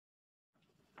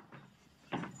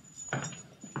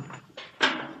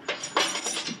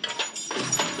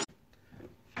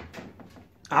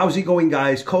How's it going,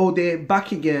 guys? Cody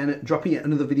back again, dropping yet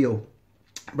another video.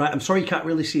 Right, I'm sorry you can't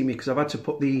really see me because I've had to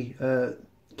put the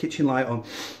kitchen light on.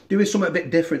 Doing something a bit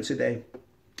different today.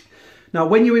 Now,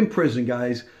 when you're in prison,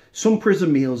 guys, some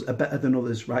prison meals are better than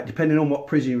others, right? Depending on what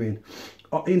prison you're in.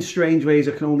 In strange ways,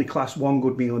 I can only class one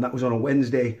good meal, and that was on a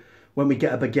Wednesday when we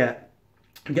get a baguette.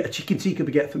 I get a chicken tikka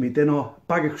baguette for me dinner,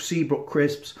 bag of Seabrook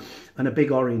crisps, and a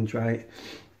big orange, right?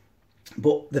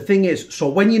 But the thing is, so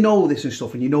when you know this and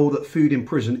stuff, and you know that food in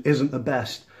prison isn't the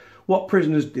best, what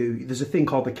prisoners do, there's a thing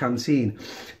called the canteen.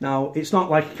 Now, it's not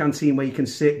like a canteen where you can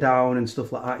sit down and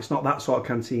stuff like that. It's not that sort of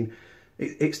canteen.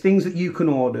 It's things that you can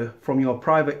order from your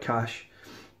private cash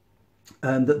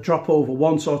that drop over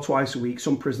once or twice a week.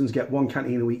 Some prisons get one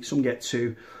canteen a week, some get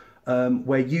two,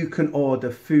 where you can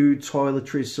order food,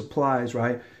 toiletries, supplies,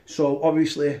 right? So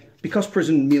obviously, because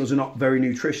prison meals are not very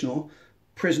nutritional,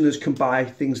 prisoners can buy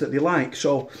things that they like.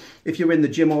 So if you're in the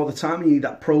gym all the time and you need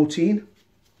that protein,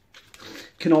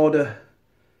 you can order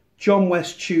John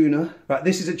West tuna, right?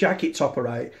 This is a jacket topper,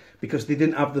 right? Because they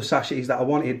didn't have the sachets that I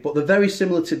wanted, but they're very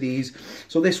similar to these.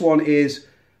 So this one is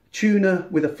tuna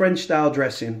with a French style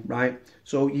dressing, right?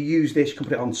 So you use this, you can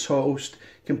put it on toast,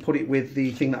 you can put it with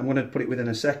the thing that I'm going to put it with in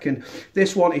a second.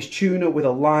 This one is tuna with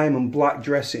a lime and black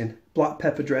dressing, black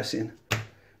pepper dressing.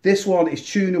 This one is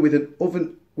tuna with an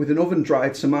oven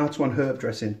dried tomato and herb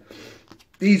dressing.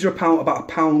 These are about a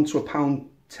pound to £1.10,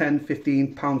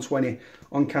 £15, £1.20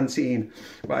 on canteen,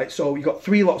 right? So you got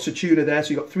 3 lots of tuna there,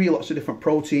 so you got 3 lots of different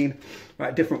protein,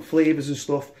 right? Different flavors and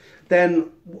stuff. Then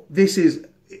this is,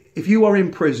 if you are in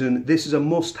prison, this is a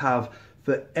must-have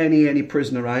for any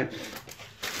prisoner, right?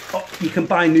 Oh, you can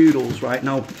buy noodles, right?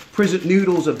 Now, prison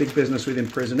noodles are big business within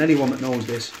prison. Anyone that knows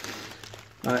this,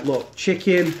 right? Look,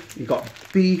 chicken. You got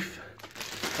beef,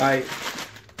 right?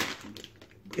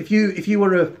 If you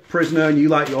were a prisoner and you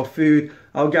like your food,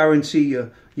 I'll guarantee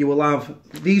you will have,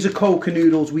 these are Coca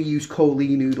noodles. We use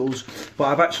Cody noodles, but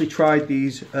I've actually tried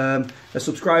these. A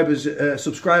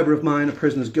subscriber of mine, a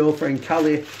prisoner's girlfriend,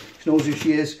 Callie, she knows who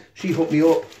she is. She hooked me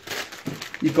up.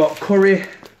 You've got curry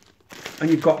and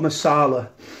you've got masala.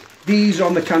 These are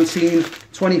on the canteen,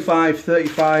 25,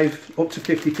 35, up to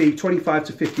 50p, 25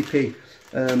 to 50p,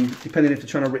 depending if they're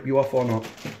trying to rip you off or not.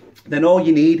 Then all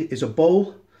you need is a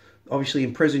bowl. Obviously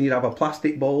in prison you'd have a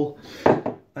plastic bowl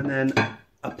and then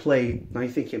a plate. Now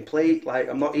you're thinking, plate? Like,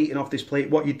 I'm not eating off this plate.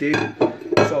 What you do,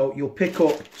 so you'll pick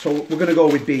up, so we're going to go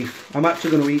with beef. I'm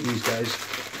actually going to eat these, guys.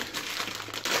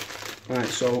 Right,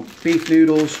 so beef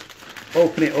noodles,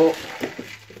 open it up.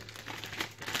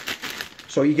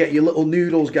 So you get your little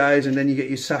noodles, guys, and then you get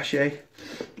your sachet.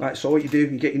 Right, so what you do,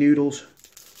 you get your noodles,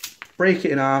 break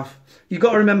it in half. You've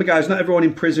got to remember, guys, not everyone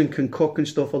in prison can cook and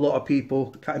stuff. A lot of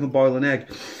people can't even boil an egg,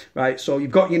 right? So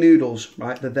you've got your noodles,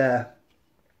 right? They're there.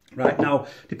 Right, now,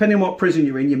 depending on what prison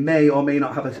you're in, you may or may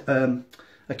not have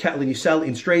a kettle in your cell.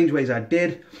 In strange ways, I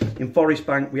did. In Forest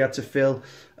Bank, we had to fill.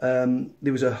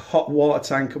 There was a hot water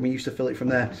tank, and we used to fill it from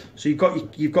there. So you've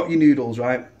got your noodles,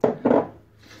 right?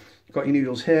 You've got your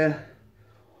noodles here.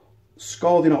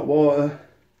 Scalding hot water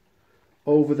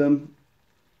over them.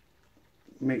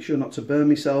 Make sure not to burn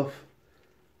myself.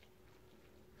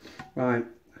 Right.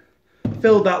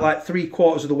 Filled that like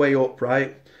 3/4 of the way up,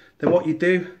 right? Then what you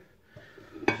do,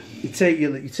 you take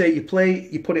your plate,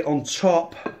 you put it on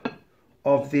top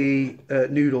of the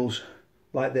noodles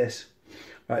like this.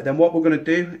 Right, then what we're going to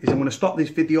do is I'm going to stop this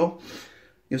video.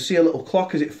 You'll see a little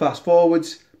clock as it fast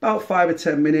forwards, about 5 or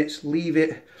 10 minutes, leave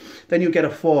it. Then you'll get a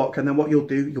fork, and then what you'll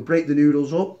do, you'll break the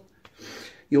noodles up.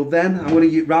 You'll then, I'm going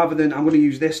to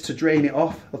use this to drain it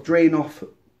off. I'll drain off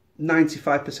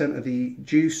 95% of the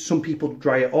juice. Some people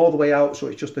dry it all the way out, so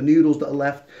it's just the noodles that are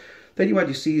left. Then you add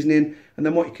your seasoning, and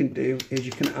then what you can do is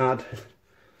you can add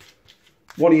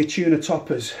one of your tuna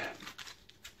toppers.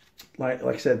 Like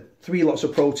I said, 3 lots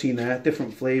of protein there,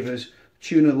 different flavours.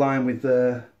 Tuna lime with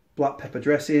black pepper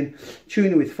dressing,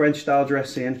 tuna with French style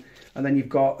dressing, and then you've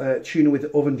got tuna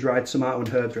with oven dried tomato and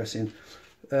herb dressing.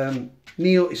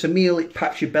 It's a meal, it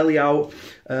packs your belly out,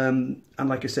 and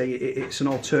like I say, it's an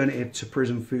alternative to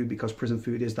prison food because prison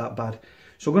food is that bad.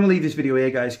 So I'm going to leave this video here,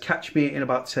 guys. Catch me in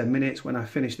about 10 minutes when I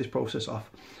finish this process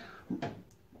off.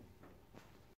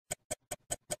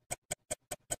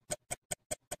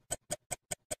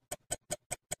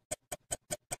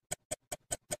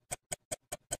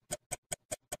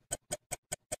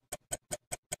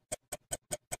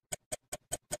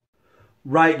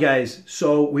 Right, guys,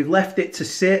 so we've left it to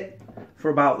sit for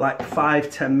about like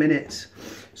 5-10 minutes.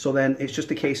 So then it's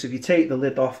just a case of you take the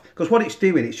lid off, because what it's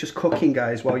doing, it's just cooking,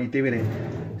 guys, while you're doing it.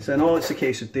 So then all it's a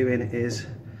case of doing is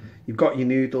you've got your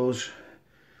noodles,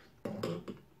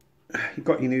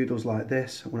 like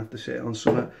this. I'm gonna have to sit on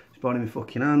something. burning my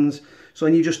fucking hands. So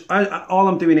then you just, all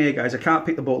I'm doing here, guys, I can't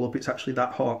pick the bowl up, it's actually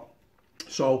that hot.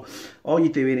 So all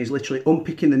you're doing is literally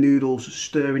unpicking the noodles,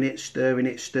 stirring it, stirring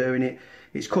it, stirring it.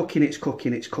 It's cooking, it's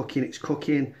cooking, it's cooking, it's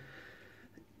cooking.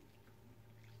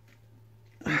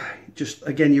 Just,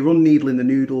 again, you're unneedling the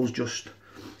noodles, just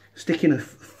sticking a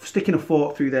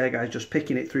fork through there, guys, just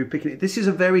picking it through, picking it. This is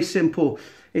a very simple,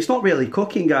 it's not really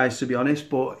cooking, guys, to be honest,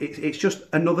 but it's just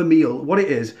another meal. What it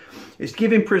is, it's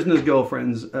giving prisoners'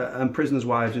 girlfriends and prisoners'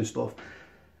 wives and stuff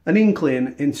an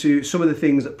inkling into some of the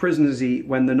things that prisoners eat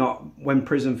when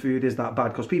prison food is that bad.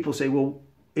 Because people say, well,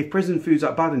 if prison food's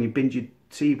that bad and you binge your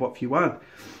tea, what have you had?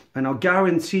 And I'll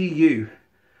guarantee you,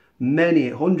 many,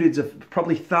 hundreds of,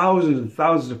 probably thousands and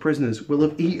thousands of prisoners will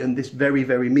have eaten this very,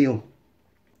 very meal.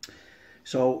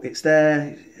 So it's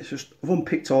there, it's just, I've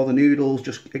unpicked all the noodles,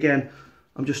 just, again,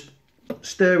 I'm just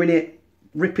stirring it,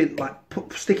 ripping, like,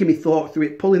 sticking my fork through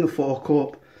it, pulling the fork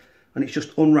up, and it's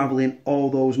just unraveling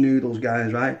all those noodles,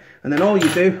 guys, right? And then all you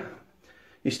do,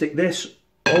 you stick this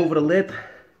over the lid.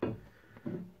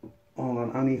 Hold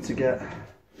on, I need to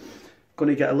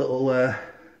gonna get a little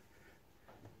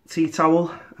tea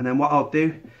towel, and then what I'll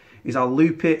do is I'll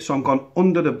loop it, so I'm gone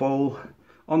under the bowl,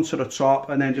 onto the top,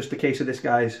 and then just a case of this,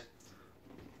 guys.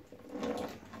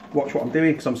 Watch what I'm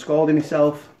doing, because I'm scalding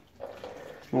myself.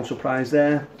 No surprise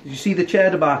there. Did you see the chair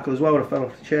debacle as well, where I fell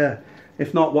off the chair?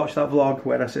 If not, watch that vlog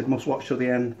where I said must watch till the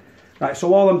end. Right,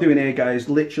 so all I'm doing here, guys,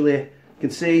 literally, you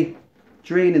can see,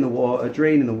 draining the water,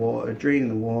 draining the water, draining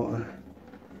the water.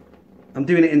 I'm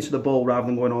doing it into the bowl rather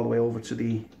than going all the way over to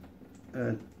the...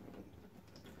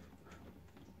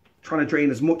 trying to drain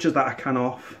as much as that I can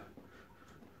off.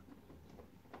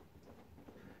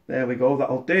 There we go,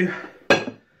 that'll do.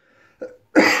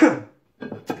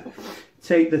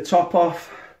 Take the top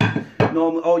off.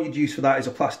 Normally, all you'd use for that is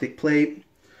a plastic plate.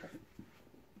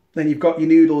 Then you've got your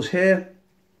noodles here.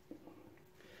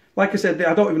 Like I said,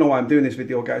 I don't even know why I'm doing this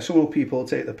video, guys. Some people will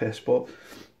take the piss, but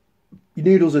your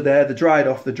noodles are there, they're dried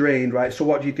off, they're drained, right? So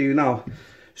what do you do now?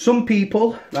 Some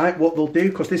people, right, what they'll do,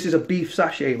 because this is a beef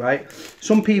sachet, right?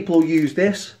 Some people will use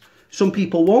this. Some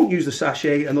people won't use the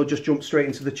sachet and they'll just jump straight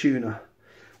into the tuna.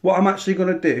 What I'm actually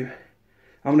going to do,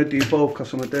 I'm going to do both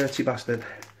because I'm a dirty bastard.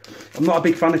 I'm not a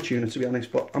big fan of tuna, to be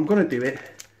honest, but I'm going to do it.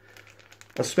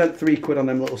 I spent £3 on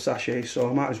them little sachets, so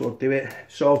I might as well do it.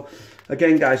 So,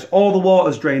 again, guys, all the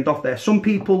water's drained off there. Some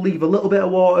people leave a little bit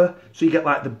of water, so you get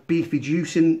like the beefy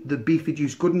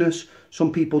juice goodness.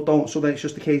 Some people don't, so then it's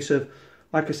just a case of,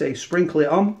 like I say, sprinkle it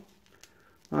on,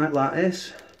 right, like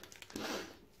this.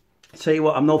 Tell you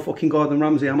what, I'm no fucking Gordon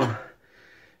Ramsay, am I?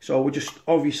 So we're just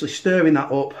obviously stirring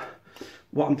that up.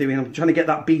 What I'm doing, I'm trying to get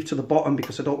that beef to the bottom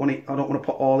because I don't want to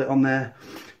put all it on there.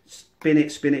 Spin it,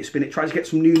 spin it, spin it. Try to get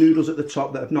some new noodles at the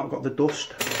top that have not got the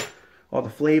dust or the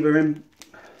flavour in.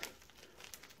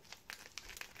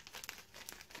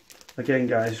 Again,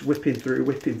 guys, whipping through,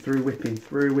 whipping through, whipping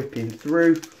through, whipping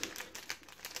through.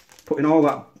 Putting all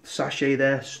that sachet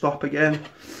there. Stop again.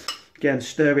 Again,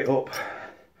 stir it up.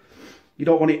 You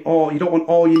don't want it all. You don't want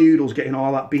all your noodles getting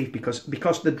all that beef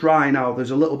because they're dry now.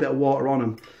 There's a little bit of water on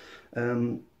them.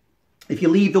 If you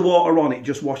leave the water on, it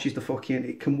just washes the fucking.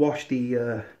 It can wash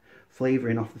the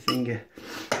flavouring off the thingy.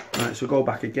 Right, so go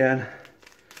back again.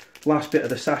 Last bit of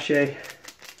the sachet.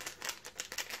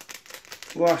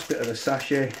 Last bit of the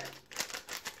sachet.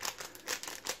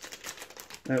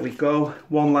 There we go.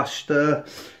 One last stir.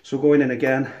 So going in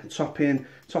again. Topping.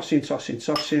 Tossing, tossing,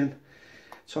 tossing.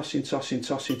 Tossing, tossing,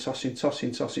 tossing, tossing,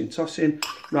 tossing, tossing, tossing.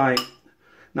 Right.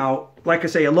 Now, like I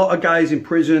say, a lot of guys in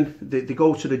prison, they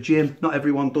go to the gym. Not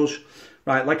everyone does.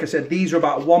 Right, like I said, these are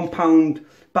about £1.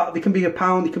 But they can be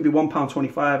 £1, they can be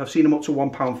 £1.25. I've seen them up to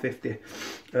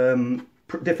 £1.50.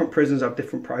 Different prisons have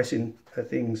different pricing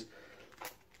things.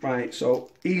 Right,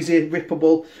 so easy,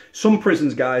 rippable. Some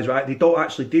prisons, guys, right, they don't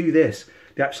actually do this.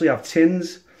 They actually have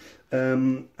tins.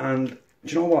 And do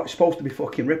you know what? It's supposed to be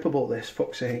fucking rippable, this,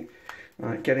 fuck's sake.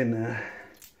 Right, get in there.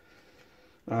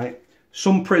 Right.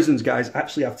 Some prisons, guys,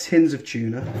 actually have tins of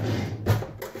tuna.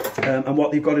 And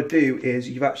what they've got to do is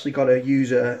you've actually got to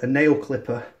use a nail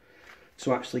clipper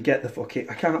to actually get the fucking...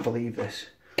 I can't believe this.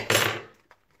 I'm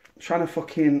trying to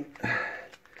fucking...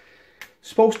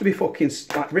 Supposed to be fucking...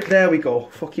 Like, there we go.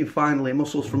 Fucking finally.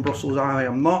 Muscles from Brussels. I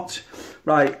am not.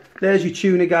 Right. There's your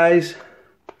tuna, guys.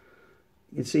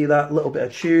 You can see that little bit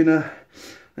of tuna.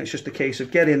 And it's just a case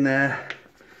of getting there.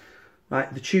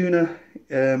 Right, the tuna.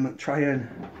 Try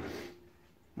and...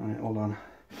 Right, hold on.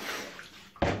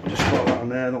 Just put that on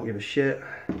there, don't give a shit.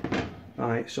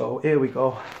 Right, so here we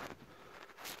go.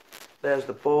 There's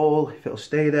the bowl, if it'll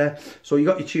stay there. So you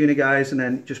got your tuna, guys, and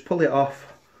then just pull it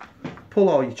off. Pull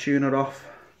all your tuna off.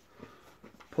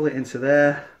 Pull it into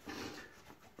there.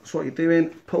 That's what you're doing,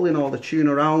 pulling all the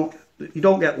tuna out. You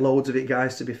don't get loads of it,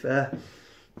 guys, to be fair.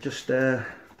 Just, they're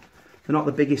not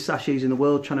the biggest sachets in the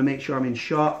world, trying to make sure I'm in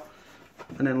shot.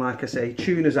 And then, like I say,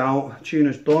 tuna's out,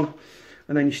 tuna's done.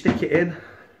 And then you stick it in.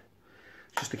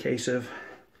 It's just a case of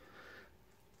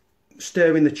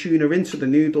stirring the tuna into the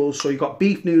noodles. So you've got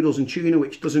beef noodles and tuna,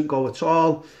 which doesn't go at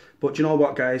all. But you know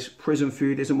what, guys? Prison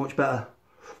food isn't much better.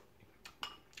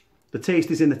 The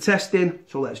taste is in the testing,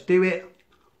 so let's do it.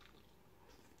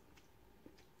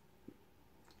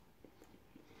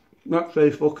 That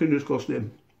tastes fucking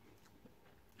disgusting.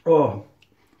 Oh.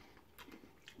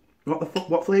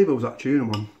 What flavour was that tuna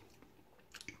one?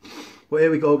 But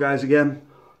here we go, guys, again.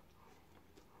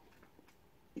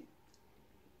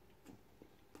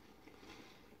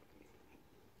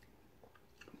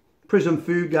 Prison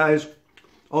food, guys.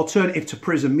 Alternative to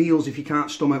prison meals if you can't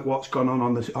stomach what's gone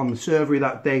on the servery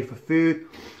that day for food.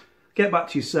 Get back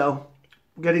to your cell.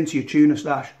 Get into your tuna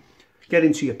stash. Get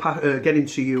into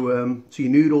your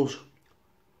noodles.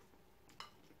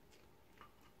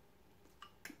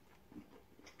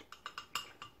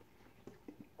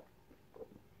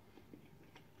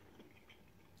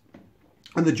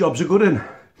 And the job's a good one.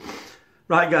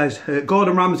 Right, guys,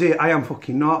 Gordon Ramsay, I am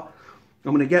fucking not.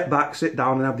 I'm going to get back, sit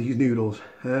down and have these noodles.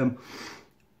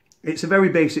 It's a very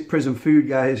basic prison food,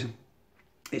 guys.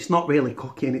 It's not really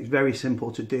cooking, it's very simple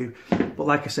to do. But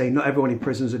like I say, not everyone in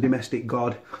prison's a domestic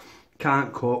god.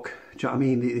 Can't cook, do you know what I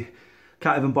mean? They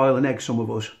can't even boil an egg, some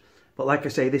of us. But like I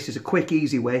say, this is a quick,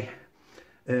 easy way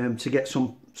to get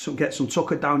some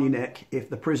tucker down your neck if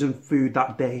the prison food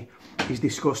that day is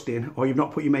disgusting, or you've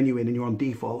not put your menu in and you're on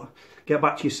default. Get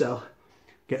back to your cell,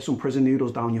 get some prison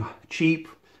noodles down you. Cheap,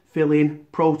 filling,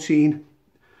 protein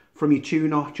from your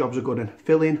tuna, jobs are good and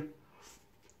filling.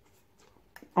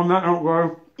 On that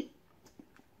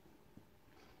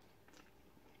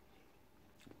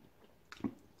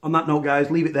note,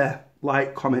 guys, leave it there.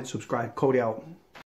 Like, comment, subscribe. Cody out.